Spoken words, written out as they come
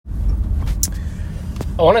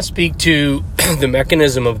I want to speak to the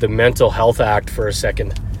mechanism of the Mental Health Act for a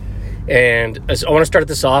second. And I want to start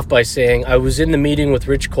this off by saying I was in the meeting with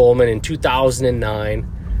Rich Coleman in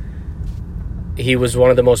 2009. He was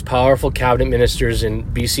one of the most powerful cabinet ministers in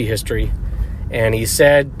BC history. And he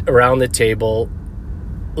said around the table,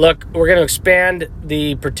 look, we're going to expand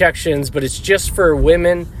the protections, but it's just for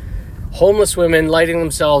women, homeless women lighting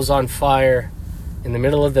themselves on fire in the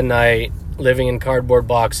middle of the night, living in cardboard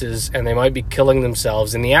boxes, and they might be killing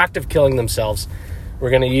themselves. In the act of killing themselves, we're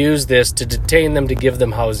going to use this to detain them, to give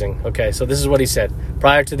them housing. Okay, so this is what he said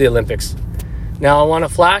prior to the Olympics. Now, I want to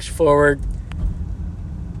flash forward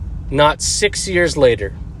not 6 years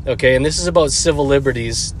later. Okay, and this is about civil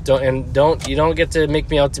liberties. You don't get to make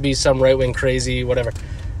me out to be some right-wing crazy, whatever,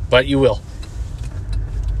 but you will.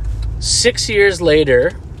 6 years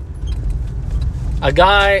later, a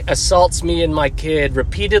guy assaults me and my kid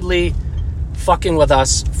repeatedly, fucking with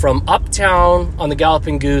us from uptown on the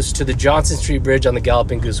Galloping Goose to the Johnson Street Bridge on the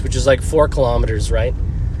Galloping Goose, which is like 4 kilometers, right?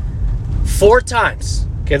 4 times.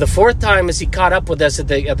 Okay, the 4th time is he caught up with us at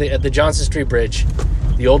the Johnson Street Bridge,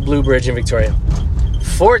 the old blue bridge in Victoria.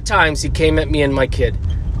 4 times he came at me and my kid.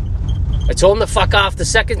 I told him to fuck off the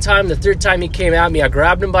 2nd time. The 3rd time he came at me, I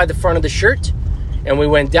grabbed him by the front of the shirt, and we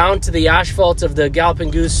went down to the asphalt of the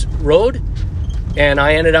Galloping Goose Road, and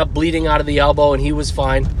I ended up bleeding out of the elbow, and he was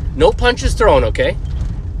fine. No punches thrown, okay?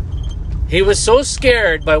 He was so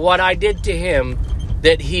scared by what I did to him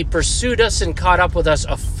that he pursued us and caught up with us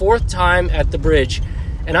a 4th time at the bridge.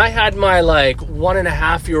 And I had my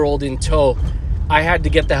 1.5-year-old in tow. I had to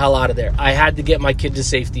get the hell out of there. I had to get my kid to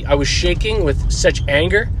safety. I was shaking with such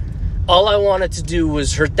anger. All I wanted to do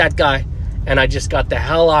was hurt that guy. And I just got the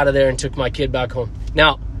hell out of there and took my kid back home.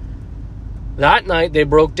 Now, that night they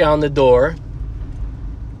broke down the door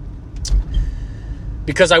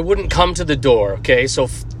because I wouldn't come to the door, okay? So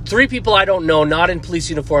 3 people I don't know, not in police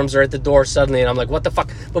uniforms, are at the door suddenly, and I'm like, what the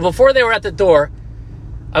fuck? But before they were at the door,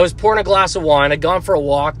 I was pouring a glass of wine. I'd gone for a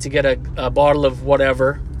walk to get a bottle of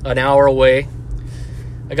whatever, an hour away.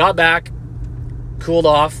 I got back, cooled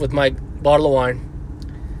off with my bottle of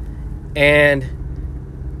wine, and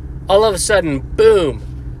all of a sudden,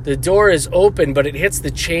 boom, the door is open, but it hits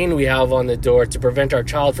the chain we have on the door to prevent our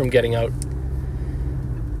child from getting out.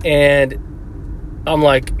 And I'm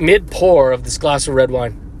like mid-pour of this glass of red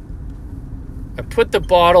wine. I put the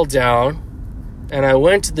bottle down and I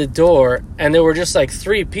went to the door and there were just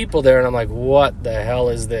 3 people there, and I'm like, what the hell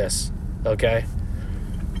is this? Okay.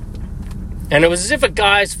 And it was as if a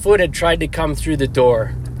guy's foot had tried to come through the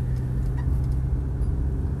door.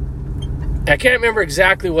 I can't remember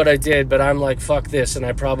exactly what I did, but I'm like, fuck this, and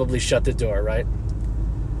I probably shut the door, right?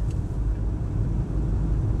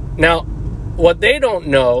 Now, what they don't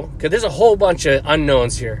know, because there's a whole bunch of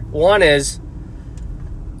unknowns here. One is,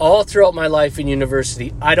 all throughout my life in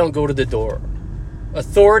university, I don't go to the door.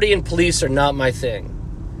 Authority and police are not my thing.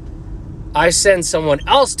 I send someone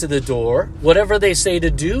else to the door. Whatever they say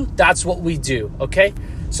to do, that's what we do, okay?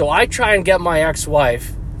 So I try and get my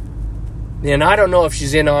ex-wife, and I don't know if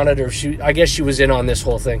she's in on it, or I guess she was in on this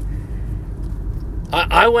whole thing.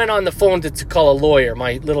 I went on the phone to call a lawyer.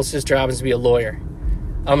 My little sister happens to be a lawyer.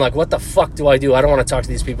 I'm like, what the fuck do? I don't want to talk to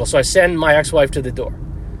these people. So I send my ex-wife to the door.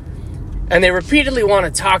 And they repeatedly want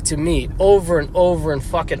to talk to me over and over and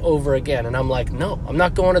fucking over again. And I'm like, no, I'm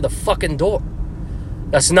not going to the fucking door.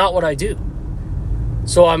 That's not what I do.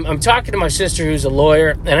 So I'm talking to my sister, who's a lawyer.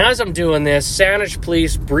 And as I'm doing this, Saanich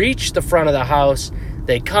police breach the front of the house.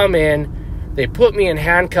 They come in. They put me in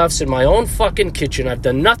handcuffs in my own fucking kitchen. I've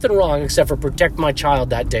done nothing wrong except for protect my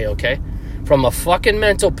child that day, okay? From a fucking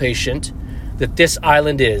mental patient that this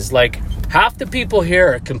island is. Half the people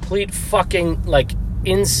here are complete fucking,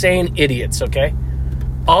 insane idiots, okay?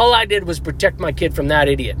 All I did was protect my kid from that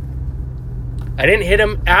idiot. I didn't hit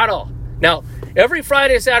him at all. Now, every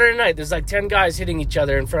Friday, Saturday night, there's 10 guys hitting each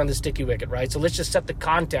other in front of the sticky wicket, right? So let's just set the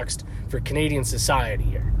context for Canadian society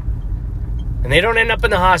here. And they don't end up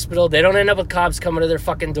in the hospital. They don't end up with cops coming to their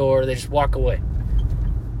fucking door. They just walk away.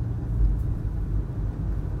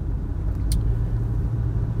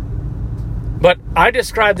 But I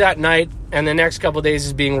described that night and the next couple of days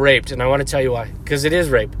as being raped. And I want to tell you why. Because it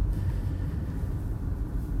is rape.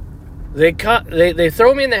 They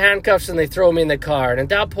throw me in the handcuffs and they throw me in the car. And at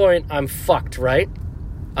that point, I'm fucked, right?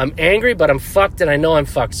 I'm angry, but I'm fucked, and I know I'm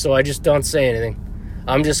fucked. So I just don't say anything.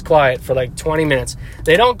 I'm just quiet for 20 minutes.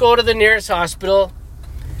 They don't go to the nearest hospital.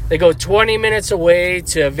 They go 20 minutes away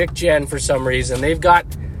to Vic Gen for some reason. They've got,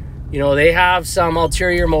 they have some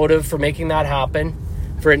ulterior motive for making that happen,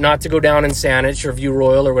 for it not to go down in Saanich or View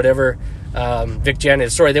Royal or whatever Vic Gen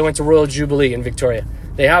is. Sorry, they went to Royal Jubilee in Victoria.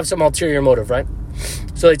 They have some ulterior motive, right?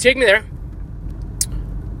 So they take me there.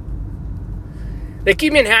 They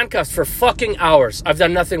keep me in handcuffs for fucking hours. I've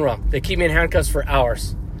done nothing wrong. They keep me in handcuffs for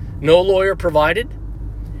hours. No lawyer provided.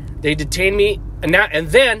 They detain me. And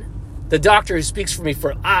then the doctor who speaks for me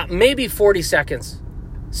for maybe 40 seconds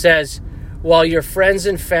says, well, your friends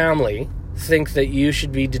and family think that you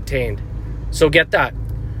should be detained. So get that.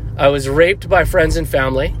 I was raped by friends and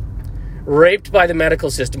family, raped by the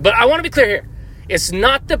medical system. But I want to be clear here. It's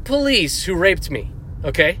not the police who raped me,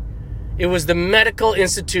 okay? It was the medical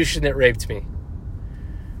institution that raped me.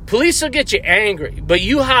 Police will get you angry, but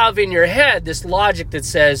you have in your head this logic that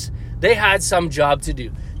says they had some job to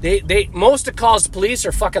do. Most of calls to police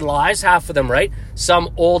are fucking lies, half of them, right? Some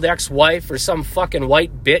old ex-wife or some fucking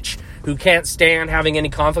white bitch who can't stand having any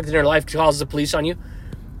conflict in her life calls the police on you.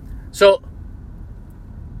 So,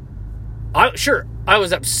 I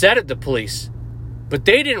was upset at the police, but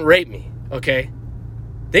they didn't rape me, okay?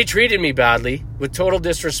 They treated me badly with total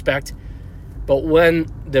disrespect. But when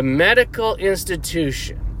the medical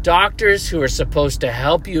institution, doctors who are supposed to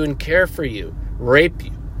help you and care for you, rape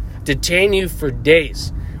you, detain you for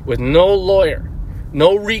days with no lawyer,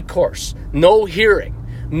 no recourse, no hearing,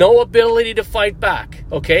 no ability to fight back,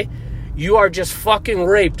 okay? You are just fucking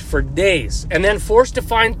raped for days and then forced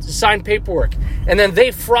to sign paperwork. And then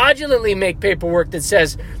they fraudulently make paperwork that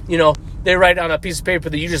says, they write on a piece of paper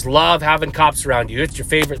that you just love having cops around you. It's your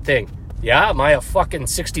favorite thing. Yeah, am I a fucking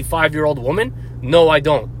 65-year-old woman? No, I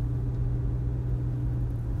don't.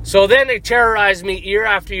 So then they terrorize me year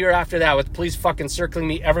after year after that with police fucking circling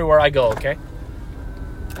me everywhere I go, okay?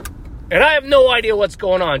 And I have no idea what's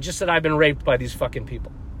going on, just that I've been raped by these fucking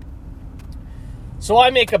people. So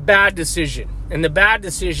I make a bad decision. And the bad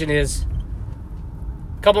decision is,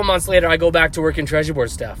 a couple months later, I go back to work in Treasury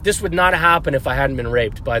Board staff. This would not have happened if I hadn't been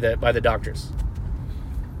raped by the doctors.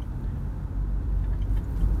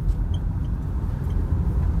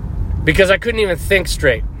 Because I couldn't even think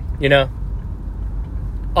straight,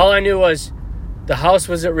 All I knew was the house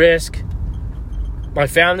was at risk, my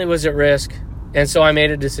family was at risk, and so I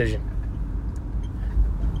made a decision.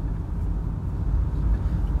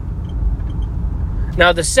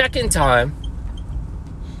 Now, the second time,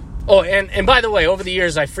 and by the way, over the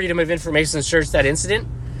years, I Freedom of Information searched that incident,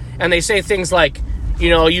 and they say things like,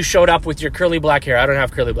 you showed up with your curly black hair. I don't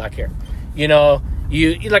have curly black hair.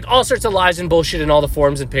 You like all sorts of lies and bullshit in all the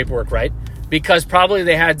forms and paperwork, right? Because probably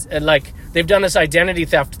they had, they've done this identity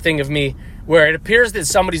theft thing of me where it appears that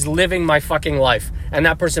somebody's living my fucking life, and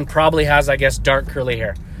that person probably has, I guess, dark curly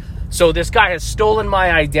hair. So this guy has stolen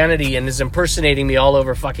my identity and is impersonating me all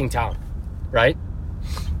over fucking town, right?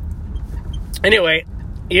 Anyway,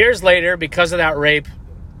 years later, because of that rape,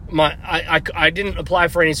 I didn't apply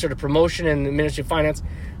for any sort of promotion in the Ministry of Finance.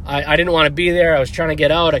 I didn't want to be there. I was trying to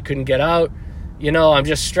get out. I couldn't get out. I'm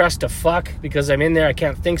just stressed to fuck because I'm in there. I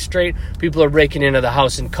can't think straight. People are breaking into the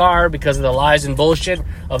house and car because of the lies and bullshit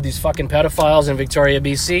of these fucking pedophiles in Victoria,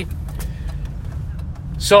 BC.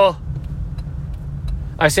 So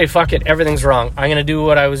I say, fuck it. Everything's wrong. I'm going to do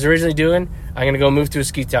what I was originally doing. I'm going to go move to a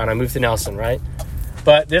ski town. I moved to Nelson, right?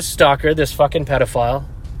 But this stalker, this fucking pedophile,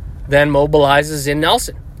 then mobilizes in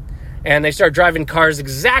Nelson. And they start driving cars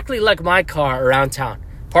exactly like my car around town.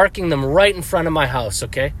 Parking them right in front of my house,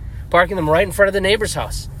 okay? Parking them right in front of the neighbor's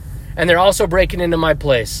house. And they're also breaking into my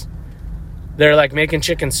place. They're like making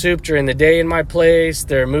chicken soup during the day in my place.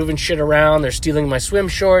 They're moving shit around. They're stealing my swim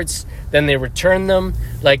shorts. Then they return them.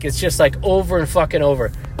 Like, it's just like over and fucking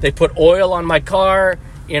over. They put oil on my car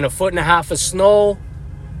in 1.5 feet of snow.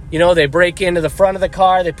 They break into the front of the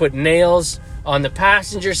car. They put nails on the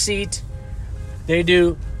passenger seat. They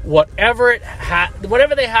do whatever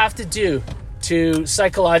they have to do to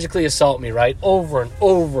psychologically assault me, right? Over and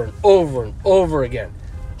over and over and over again.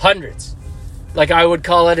 Hundreds. Like, I would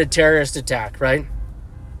call it a terrorist attack, right?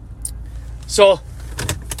 So,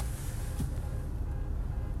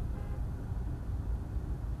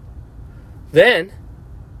 then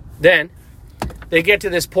they get to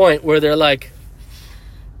this point where they're like,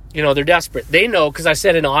 they're desperate. They know, because I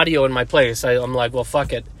said an audio in my place. I'm like, well,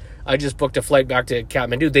 fuck it. I just booked a flight back to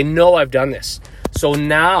Kathmandu. They know I've done this. So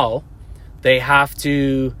now they have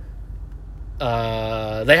to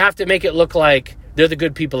make it look like they're the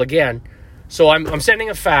good people again. So I'm sending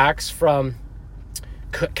a fax from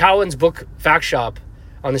Cowan's Book Fax Shop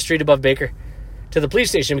on the street above Baker to the police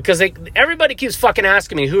station because everybody keeps fucking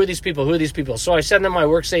asking me, who are these people? Who are these people? So I send them my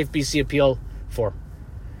WorkSafe BC appeal form.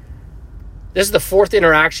 This is the 4th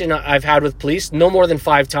interaction I've had with police, no more than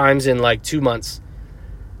 5 times in like 2 months.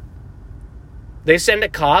 They send a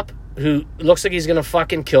cop who looks like he's going to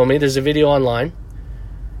fucking kill me. There's a video online.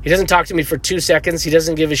 He doesn't talk to me for 2 seconds. He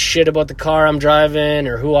doesn't give a shit about the car I'm driving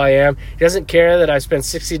or who I am. He doesn't care that I've spent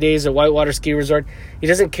 60 days at Whitewater Ski Resort. He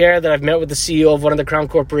doesn't care that I've met with the CEO of one of the crown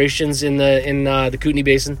corporations in the Kootenay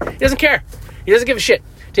Basin. He doesn't care. He doesn't give a shit.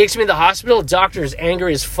 Takes me to the hospital. The doctor is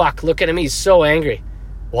angry as fuck. Looking at me, he's so angry.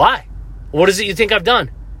 Why? What is it you think I've done?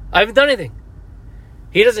 I haven't done anything.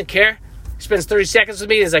 He doesn't care. He spends 30 seconds with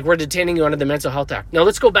me. He's like, we're detaining you under the Mental Health Act. Now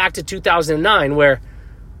let's go back to 2009, where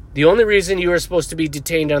the only reason you were supposed to be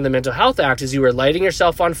detained under the Mental Health Act is you were lighting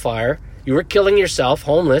yourself on fire. You were killing yourself,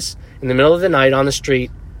 homeless, in the middle of the night on the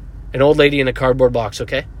street. An old lady in a cardboard box,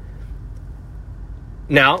 okay?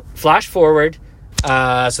 Now, flash forward.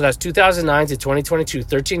 So that's 2009 to 2022,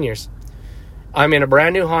 13 years. I'm in a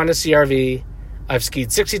brand new Honda CRV. I've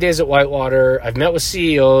skied 60 days at Whitewater. I've met with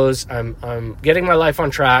CEOs. I'm getting my life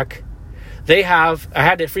on track. I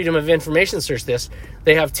had the Freedom of Information search this.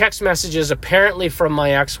 They have text messages apparently from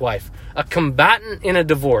my ex-wife, a combatant in a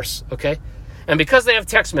divorce, okay? And because they have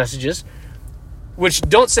text messages, which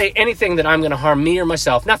don't say anything that I'm going to harm me or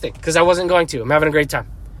myself, nothing, because I wasn't going to. I'm having a great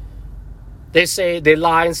time. They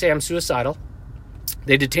lie and say I'm suicidal.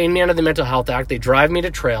 They detain me under the Mental Health Act. They drive me to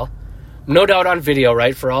trail. No doubt on video,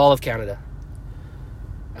 right, for all of Canada.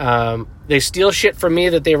 They steal shit from me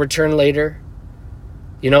that they return later.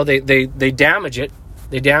 You know, they damage it.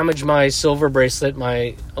 They damage my silver bracelet,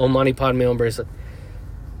 my Omani Padme bracelet.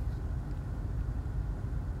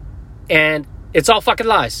 And it's all fucking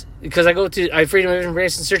lies. Because I Freedom of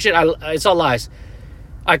Information search it, it's all lies.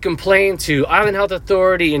 I complain to Island Health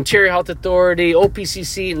Authority, Interior Health Authority,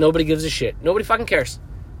 OPCC, nobody gives a shit. Nobody fucking cares.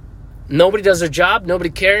 Nobody does their job,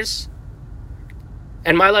 nobody cares.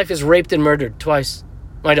 And my life is raped and murdered twice.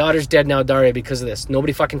 My daughter's dead now, Daria, because of this.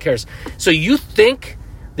 Nobody fucking cares. So you think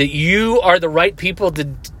that you are the right people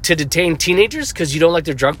to detain teenagers because you don't like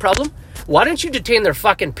their drug problem? Why don't you detain their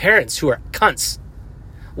fucking parents who are cunts?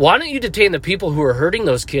 Why don't you detain the people who are hurting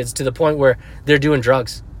those kids to the point where they're doing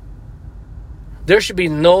drugs? There should be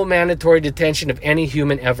no mandatory detention of any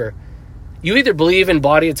human ever. You either believe in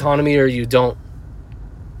body autonomy or you don't.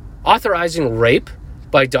 Authorizing rape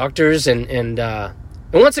by doctors and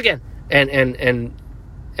once again, and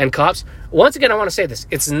cops. Once again, I want to say this.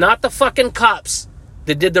 It's not the fucking cops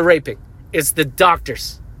that did the raping. It's the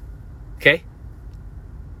doctors. Okay?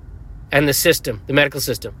 And the system, the medical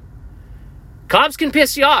system. Cops can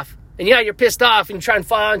piss you off. And yeah, you're pissed off and you try and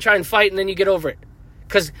file and try and fight and then you get over it.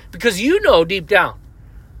 Because you know deep down,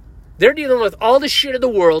 they're dealing with all the shit of the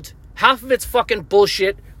world. Half of it's fucking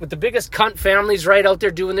bullshit with the biggest cunt families right out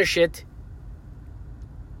there doing their shit.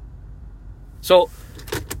 So,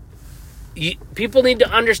 people need to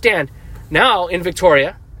understand. Now, in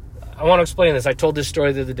Victoria, I want to explain this. I told this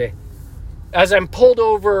story the other day. As I'm pulled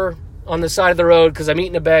over on the side of the road because I'm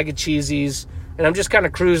eating a bag of cheesies and I'm just kind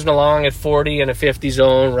of cruising along at 40 in a 50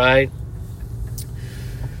 zone, right?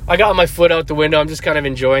 I got my foot out the window. I'm just kind of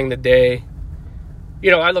enjoying the day.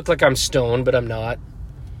 You know, I look like I'm stoned, but I'm not.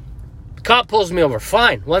 The cop pulls me over.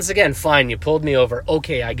 Fine. Once again, fine. You pulled me over.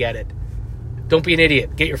 Okay, I get it. Don't be an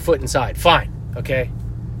idiot. Get your foot inside. Fine. Okay?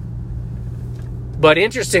 But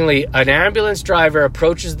interestingly, an ambulance driver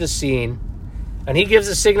approaches the scene and he gives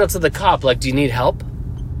a signal to the cop like, do you need help?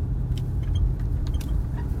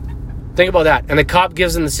 Think about that. And the cop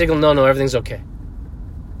gives him the signal, no, everything's okay.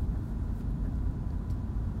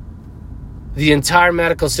 The entire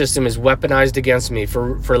medical system is weaponized against me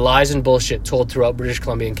for lies and bullshit told throughout British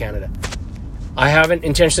Columbia and Canada. I haven't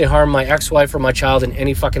intentionally harmed my ex-wife or my child in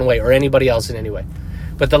any fucking way, or anybody else in any way.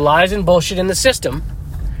 But the lies and bullshit in the system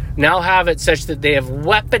now have it such that they have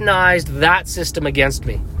weaponized that system against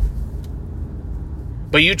me.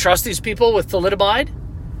 But you trust these people with thalidomide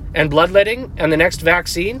and bloodletting and the next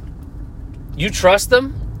vaccine? You trust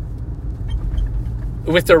them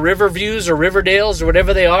with their Riverviews or Riverdales or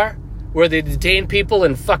whatever they are, where they detain people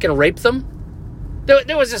and fucking rape them?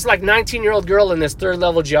 There was this like 19-year-old girl in this third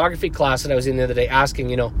level geography class that I was in the other day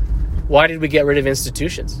asking, why did we get rid of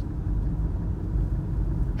institutions?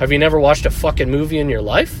 Have you never watched a fucking movie in your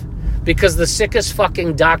life? Because the sickest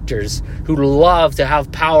fucking doctors who love to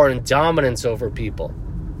have power and dominance over people,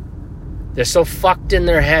 they're so fucked in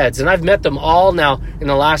their heads. And I've met them all now in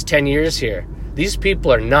the last 10 years here. These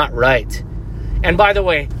people are not right. And by the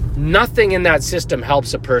way, nothing in that system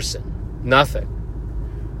helps a person. Nothing.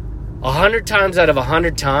 100 times out of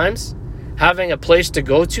 100 times, having a place to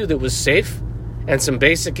go to that was safe and some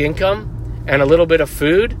basic income and a little bit of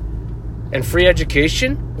food and free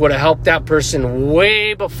education would have helped that person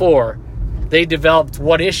way before they developed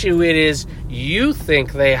what issue it is you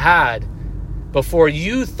think they had, before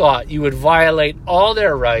you thought you would violate all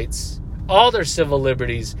their rights, all their civil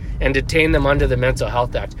liberties and detain them under the Mental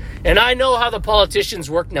Health Act. And I know how the politicians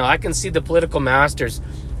work now. I can see the political masters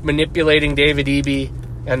manipulating David Eby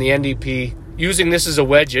and the NDP, using this as a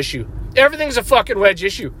wedge issue. Everything's a fucking wedge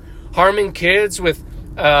issue. Harming kids with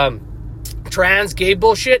trans gay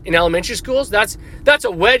bullshit in elementary schools, that's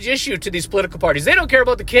a wedge issue to these political parties. They don't care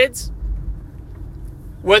about the kids.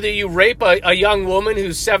 Whether you rape a young woman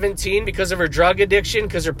who's 17 because of her drug addiction,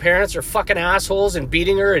 because her parents are fucking assholes and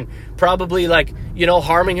beating her and probably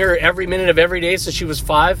harming her every minute of every day since she was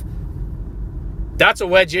 5. That's a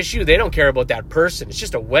wedge issue. They don't care about that person. It's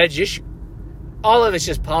just a wedge issue. All of it's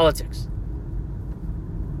just politics.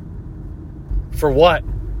 For what?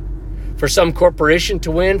 For some corporation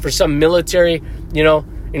to win? For some military,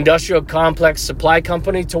 industrial complex supply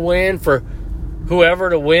company to win? For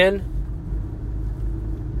whoever to win?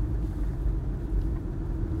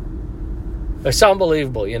 It's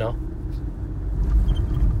unbelievable,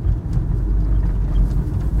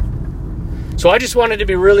 So I just wanted to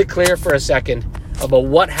be really clear for a second about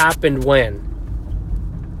what happened when.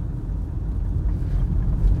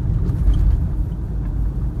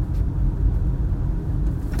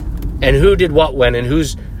 And who did what when, and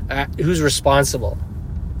who's responsible.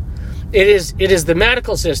 It is the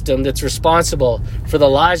medical system that's responsible for the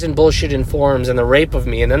lies and bullshit in forums and the rape of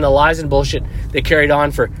me, and then the lies and bullshit they carried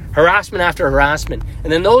on for harassment after harassment,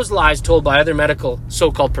 and then those lies told by other medical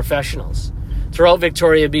so-called professionals throughout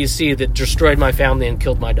Victoria, BC, that destroyed my family and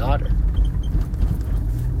killed my daughter,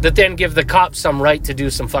 that then give the cops some right to do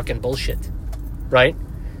some fucking bullshit, right?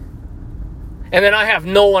 And then I have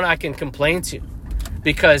no one I can complain to,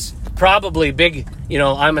 because probably big,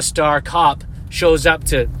 I'm a star cop shows up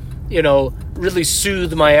to really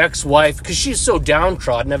soothe my ex-wife because she's so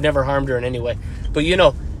downtrodden. I've never harmed her in any way. But,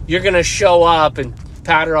 you're going to show up and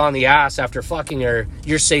pat her on the ass after fucking her.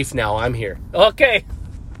 You're safe now. I'm here. Okay.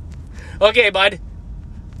 Okay, bud.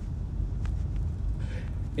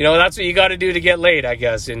 That's what you got to do to get laid, I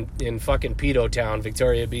guess, in fucking pedo town,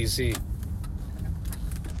 Victoria, BC.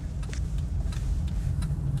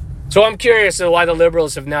 So I'm curious why the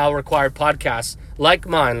Liberals have now required podcasts like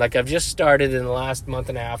mine, like I've just started in the last month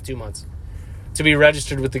and a half, 2 months, to be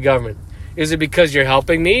registered with the government. Is it because you're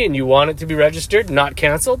helping me and you want it to be registered, not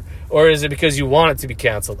canceled? Or is it because you want it to be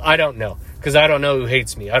canceled? I don't know, because I don't know who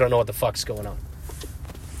hates me. I don't know what the fuck's going on.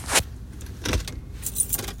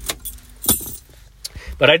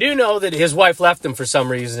 But I do know that his wife left him for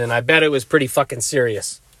some reason, and I bet it was pretty fucking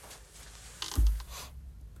serious.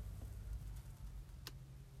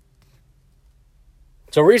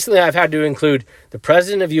 So recently I've had to include the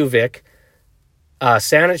president of UVic,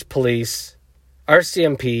 Saanich Police,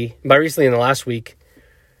 RCMP, by recently in the last week,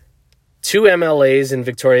 2 MLAs in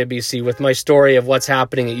Victoria, BC, with my story of what's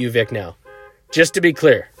happening at UVic now. Just to be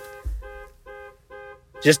clear.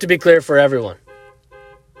 Just to be clear for everyone.